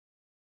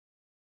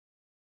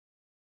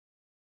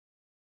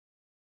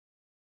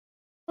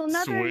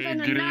another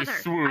than another.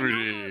 Swiggity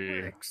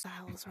swooty. What the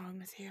hell is wrong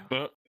with you?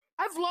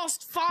 I've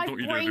lost 5 Don't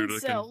you dare brain do that again.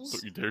 cells.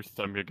 Don't you dare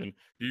stab me again.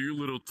 You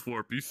little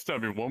twerp. You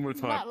stab me one more I'm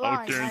time. not I'll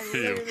lying. guarantee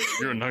I you. literally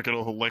You're did. not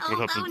gonna like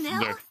what happens no.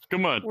 next.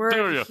 Come on. We're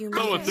Dare ya. human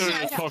Go on, beings.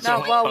 dare ya. Talk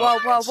No, to whoa, whoa,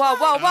 whoa, whoa,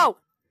 whoa, whoa!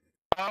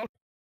 God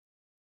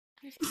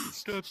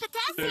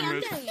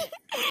damn Potassium. it.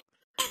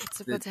 It's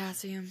a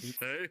potassium.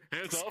 Hey,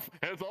 hands off,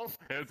 hands off,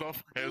 hands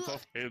off, hands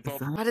off, hands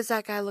off. Why does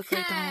that guy look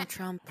like Donald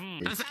Trump?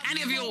 Does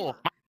any of you,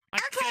 my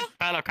good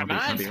fellow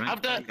commands,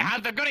 have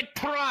the good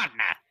run?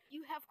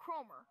 You have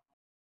Cromer.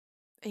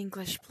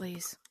 English,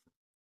 please.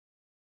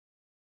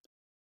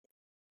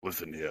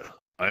 Listen here.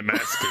 I'm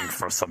asking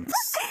for some.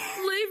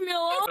 Leave me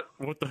alone.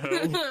 What the hell?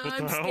 What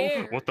I'm the hell?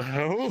 scared. What the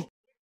hell?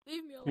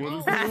 Leave me What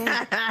alone.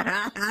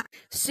 is this?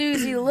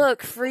 Susie,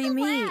 look, free Oh,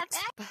 meat. wow. What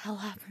the hell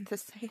happened to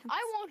Sam?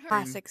 I want her.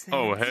 Classic Sam.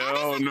 Oh hell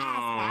doesn't no!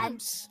 I'm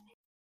scared.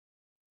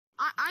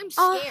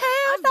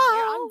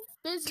 Oh,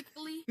 hell I'm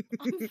physically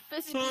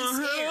scared.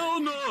 Oh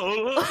hell no!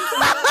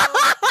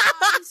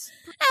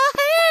 Oh,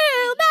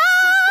 hell no!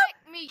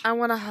 Protect me. I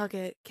want to hug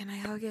it. Can I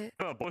hug it,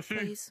 Oh, bushy.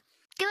 please?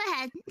 Go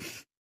ahead.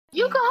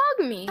 You can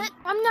hug me.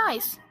 I'm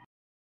nice.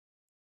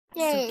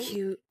 So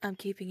cute. I'm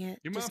keeping it.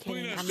 You Just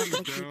mind putting kidding. that I'm not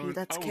gonna shit keep you. down?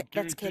 That's I will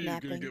that's guarantee you're gonna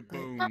kidnapping. get but-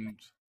 boned.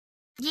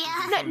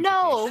 Yeah.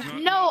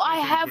 No, I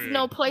have weird.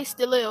 no place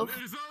to live.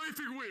 It's not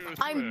anything weird,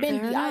 I I'm swear.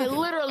 Bendy. I enough.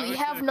 literally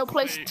have no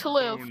place to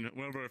live.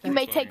 You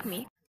may take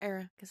me.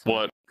 Era, guess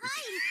What?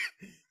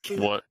 Hi.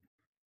 What?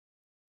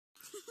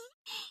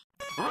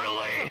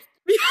 Really?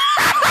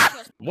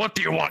 What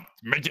do you want,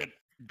 midget?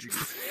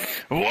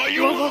 What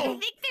you I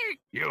want? think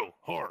they're. You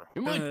whore!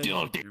 You might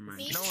deal with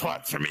Me? no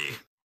spot for me.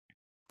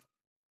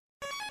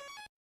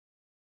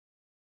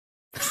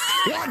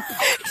 What?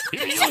 You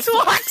He useless. just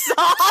walks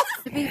off.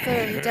 To be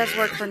fair, he does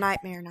work for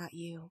Nightmare, not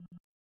you.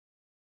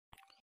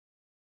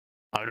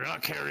 I do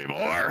not care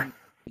anymore.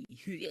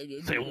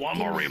 Say one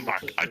more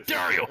remark. I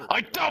dare you.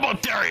 I double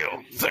dare you.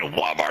 Say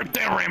one more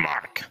damn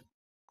remark.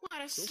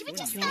 Can we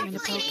just You stop want me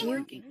to poke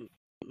fighting?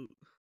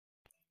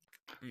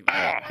 you?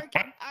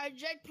 I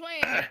Jack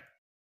playing.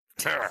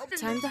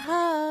 Time to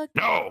hug.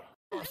 No.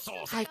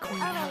 Hi, Queen.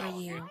 How are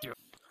you?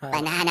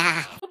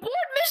 Banana. Abort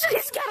mission.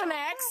 He's got an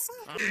axe.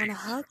 You want a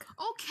hug?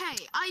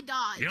 Okay, I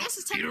died. You, This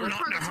is you do technically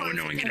not know how purgatory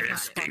for annoying it Kevin.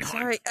 is being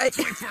Sorry, hugged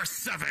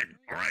 24/7,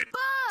 alright?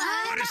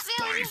 I not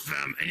feeling despise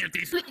them, and yet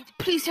these...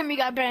 Please tell me you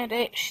got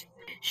band-aids.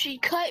 She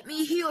cut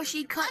me. He or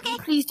she cut me.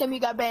 Please tell me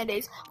you got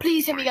band-aids.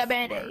 Please tell me you got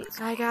band-aids.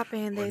 I got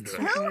band-aids.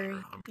 Don't worry.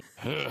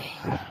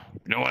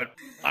 You know what?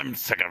 I'm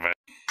sick of it.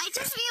 I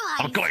just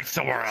I'm realized. going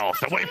somewhere else,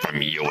 away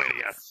from you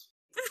idiots.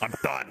 I'm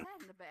done.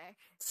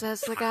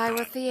 Says the guy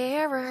with the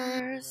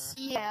errors.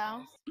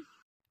 Yeah.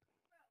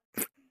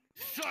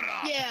 Shut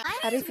up! Yeah.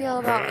 How do you feel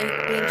about ink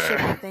being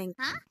shit with ink?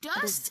 Huh? Dust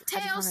I just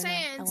tail wanna know. I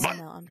sands. want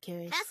to know. I'm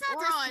curious. That's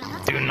not Run.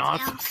 just. Do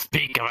not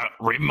speak of it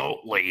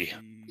remotely.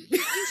 You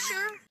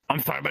sure?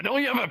 I'm sorry, but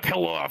don't you have a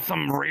pillow of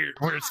some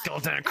weird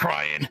skeleton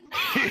crying?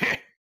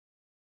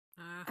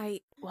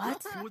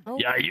 What? Oh,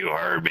 Yeah, you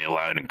heard me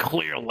loud and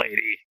clear,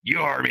 lady. You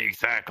heard me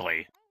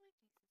exactly.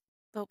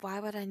 but why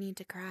would I need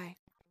to cry?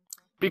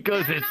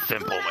 Because it's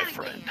simple, my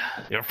friend.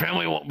 Your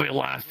family won't be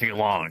lasting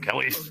long. At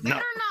least, no.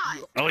 Better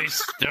not. At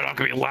least they're not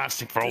gonna be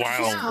lasting for a Did you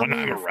just while call when me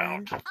I'm your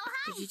around. friend?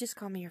 Did you just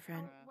call me your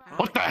friend?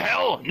 What the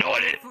hell? No, I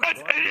didn't.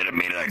 I didn't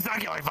mean it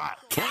exactly like that.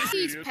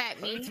 Please pat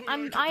me.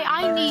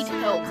 I need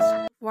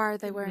help. Why are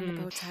they wearing a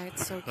bow tie?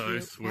 It's so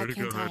cute. Why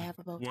can't I have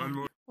a bow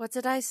tie? What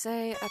did I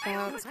say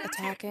about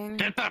attacking?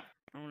 Get the...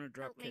 I want to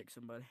drop kick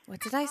somebody. What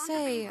did I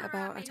say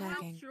about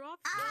attacking?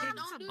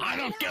 I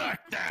don't give a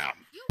damn.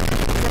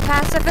 The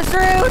pacifist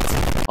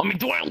route! I mean,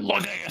 do I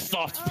look like a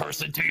soft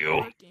person to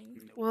you?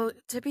 Well,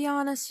 to be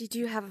honest, you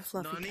do have a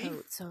fluffy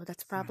coat, so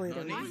that's probably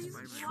the reason.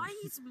 Why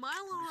he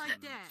smiling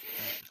like that?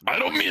 I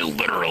don't mean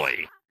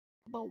literally.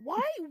 But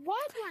why? Why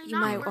do I You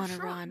not might wear want to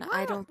shirt? run.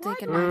 Why I don't why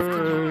think a do I knife not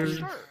can wear help a you.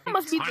 shirt? I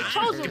must be the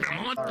chosen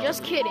one.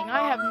 Just kidding.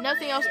 I have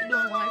nothing else to do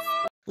in life.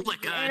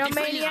 Look,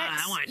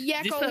 Maniacs,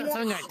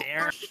 yakko, right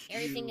there.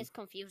 Everything is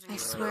confusing. I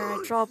swear,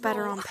 I draw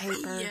better on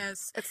paper.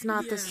 Yes. It's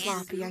not this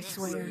sloppy, I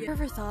swear. You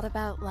ever thought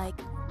about, like,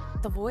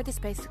 the void is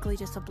basically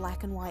just a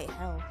black and white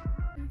hell?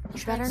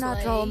 You better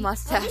not draw a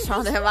mustache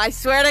on him, I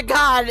swear to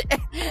God!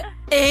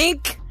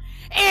 Ink!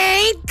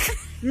 Ink!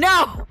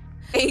 No!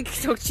 Ink,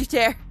 don't you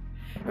dare.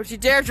 Don't you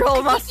dare draw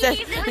a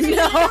mustache!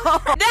 No! No!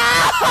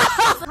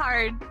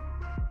 Hard.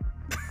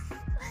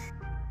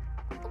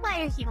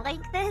 Why are you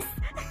like this?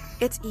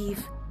 It's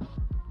Eve.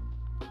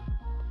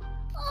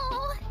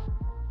 Oh.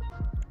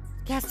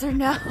 Yes or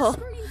no?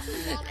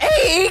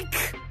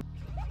 Ink!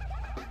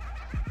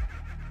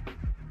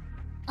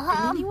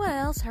 Anyone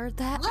else heard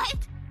that? What?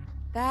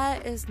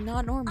 That is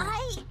not normal.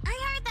 I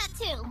heard that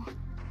too.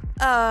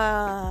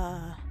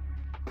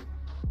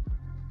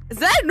 Is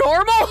that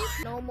normal?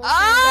 Normal.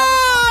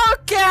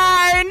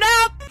 Okay,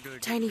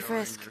 nope! Tiny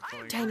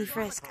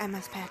Frisk, I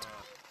must pet.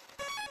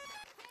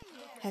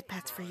 Head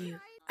pats for you.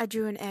 I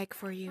drew an egg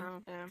for you.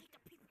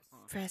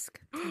 Frisk.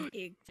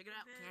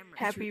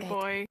 Happy egg.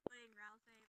 boy.